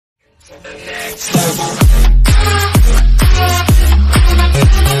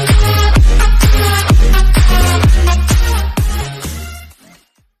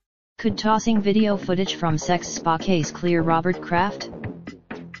Could tossing video footage from sex spa case clear Robert Kraft?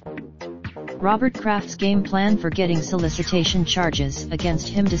 Robert Kraft's game plan for getting solicitation charges against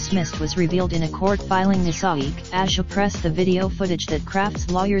him dismissed was revealed in a court filing this week. Asia Press. The video footage that Kraft's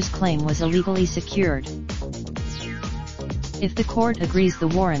lawyers claim was illegally secured. If the court agrees the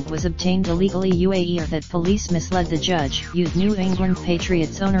warrant was obtained illegally, UAE, or that police misled the judge, New England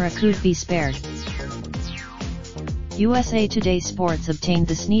Patriots owner could be spared. USA Today Sports obtained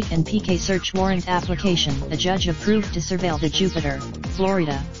the sneak and peek search warrant application a judge approved to surveil the Jupiter,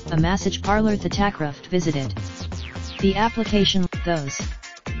 Florida, a massage parlor that Kraft visited. The application goes.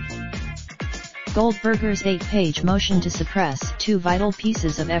 Goldberger's 8-page motion to suppress two vital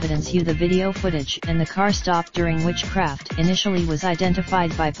pieces of evidence: the video footage and the car stop during which Kraft initially was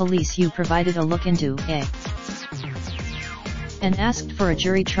identified by police, provided a look into and asked for a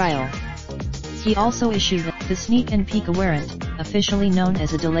jury trial. He also issued the sneak and peek warrant, officially known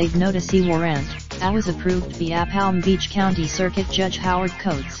as a delayed notice warrant, was approved via Palm Beach County Circuit Judge Howard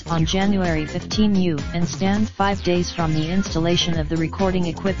Coates on January 15 and stand 5 days from the installation of the recording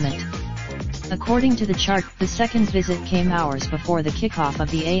equipment. According to the chart, the second visit came hours before the kickoff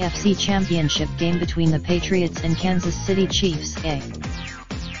of the AFC Championship game between the Patriots and Kansas City Chiefs.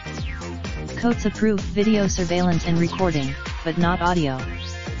 Coates approved video surveillance and recording, but not audio.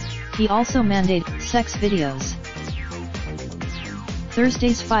 He also mandated sex videos.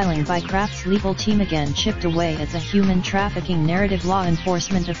 Thursday's filing by Kraft's legal team again chipped away at the human trafficking narrative law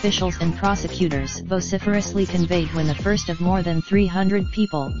enforcement officials and prosecutors vociferously conveyed when the first of more than 300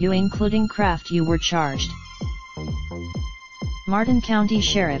 people, including Kraft, were charged. Martin County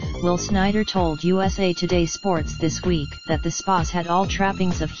Sheriff Will Snyder told USA Today Sports this week that the spas had all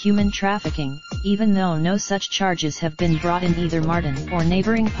trappings of human trafficking, even though no such charges have been brought in either Martin or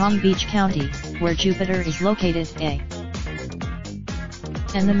neighboring Palm Beach County, where Jupiter is located.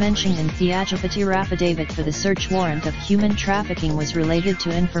 And the mention in the adjudicative affidavit for the search warrant of human trafficking was related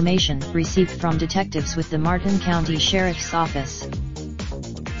to information received from detectives with the Martin County Sheriff's Office.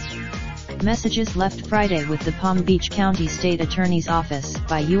 Messages left Friday with the Palm Beach County State Attorney's Office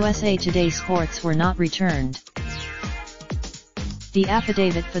by USA Today Sports were not returned. The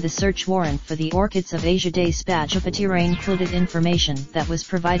affidavit for the search warrant for the Orchids of Asia Day Spa Jupiter included information that was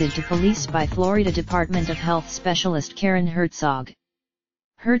provided to police by Florida Department of Health specialist Karen Herzog.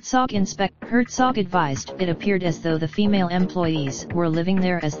 Herzog advised it appeared as though the female employees were living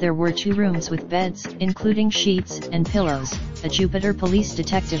there, as there were 2 rooms with beds, including sheets and pillows, a Jupiter police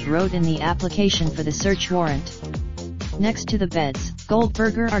detective wrote in the application for the search warrant. Next to the beds,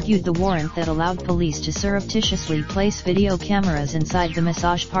 Goldberger argued the warrant that allowed police to surreptitiously place video cameras inside the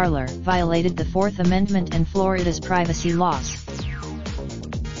massage parlor violated the Fourth Amendment and Florida's privacy laws.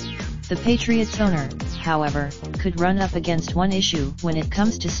 The Patriots owner, however, could run up against one issue when it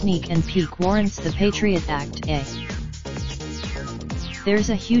comes to sneak and peek warrants: the Patriot Act. There's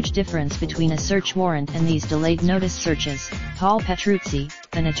a huge difference between a search warrant and these delayed notice searches, Paul Petruzzi,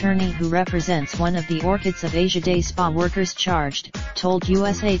 an attorney who represents one of the Orchids of Asia Day spa workers charged, told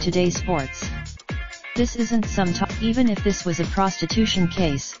USA Today Sports. This isn't some talk. Even if this was a prostitution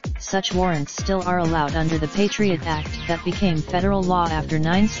case, such warrants still are allowed under the Patriot Act that became federal law after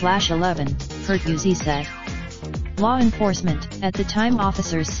 9/11, Petruzzi said. Law enforcement, at the time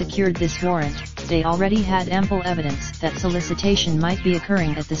officers secured this warrant, they already had ample evidence that solicitation might be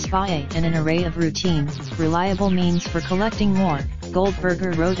occurring at the spa and an array of routine, reliable means for collecting more,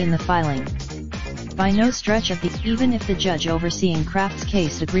 Goldberger wrote in the filing. By no stretch of even if the judge overseeing Kraft's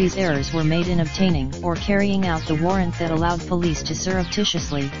case agrees errors were made in obtaining or carrying out the warrant that allowed police to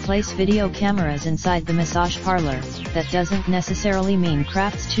surreptitiously place video cameras inside the massage parlor, that doesn't necessarily mean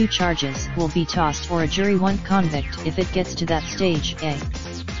Kraft's 2 charges will be tossed or a jury won't convict if it gets to that stage.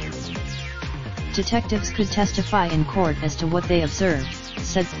 Detectives could testify in court as to what they observed,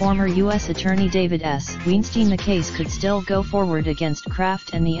 said former U.S. Attorney David S. Weinstein. The case could still go forward against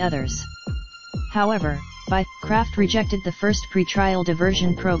Kraft and the others. However, Kraft rejected the first pretrial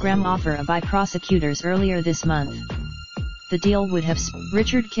diversion program offer by prosecutors earlier this month. The deal would have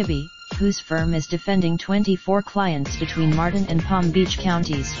Richard Kibbe, whose firm is defending 24 clients between Martin and Palm Beach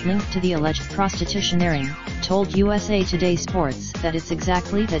counties linked to the alleged prostitutionering, told USA Today Sports that it's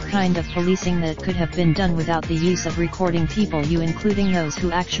exactly that kind of policing that could have been done without the use of recording people, including those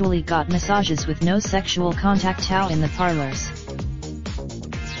who actually got massages with no sexual contact in the parlors.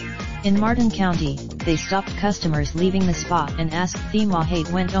 In Martin County, they stopped customers leaving the spa and asked them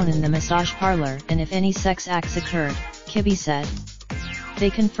what went on in the massage parlor and if any sex acts occurred, Kibbe said. They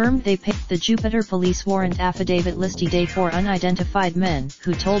confirmed they paid the Jupiter police warrant affidavit listed 4 unidentified men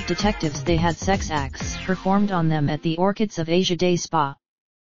who told detectives they had sex acts performed on them at the Orchids of Asia Day Spa.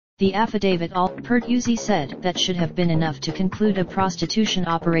 The affidavit Pertuzzi said that should have been enough to conclude a prostitution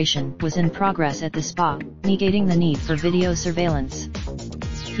operation was in progress at the spa, negating the need for video surveillance.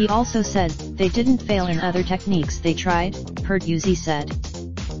 He also said, they didn't fail in other techniques they tried, Pertuzzi said.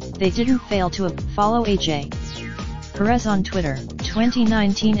 They didn't fail to follow AJ Perez on Twitter.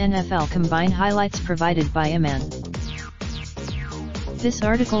 2019 NFL Combine highlights provided by Iman. This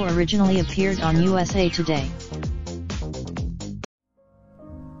article originally appeared on USA Today.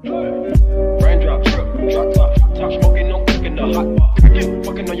 Raindrop, drop top smoking, no cooking the hot pot.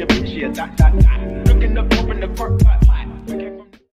 Fucking on your bitch, yeah, that. Looking up, open the park, pot.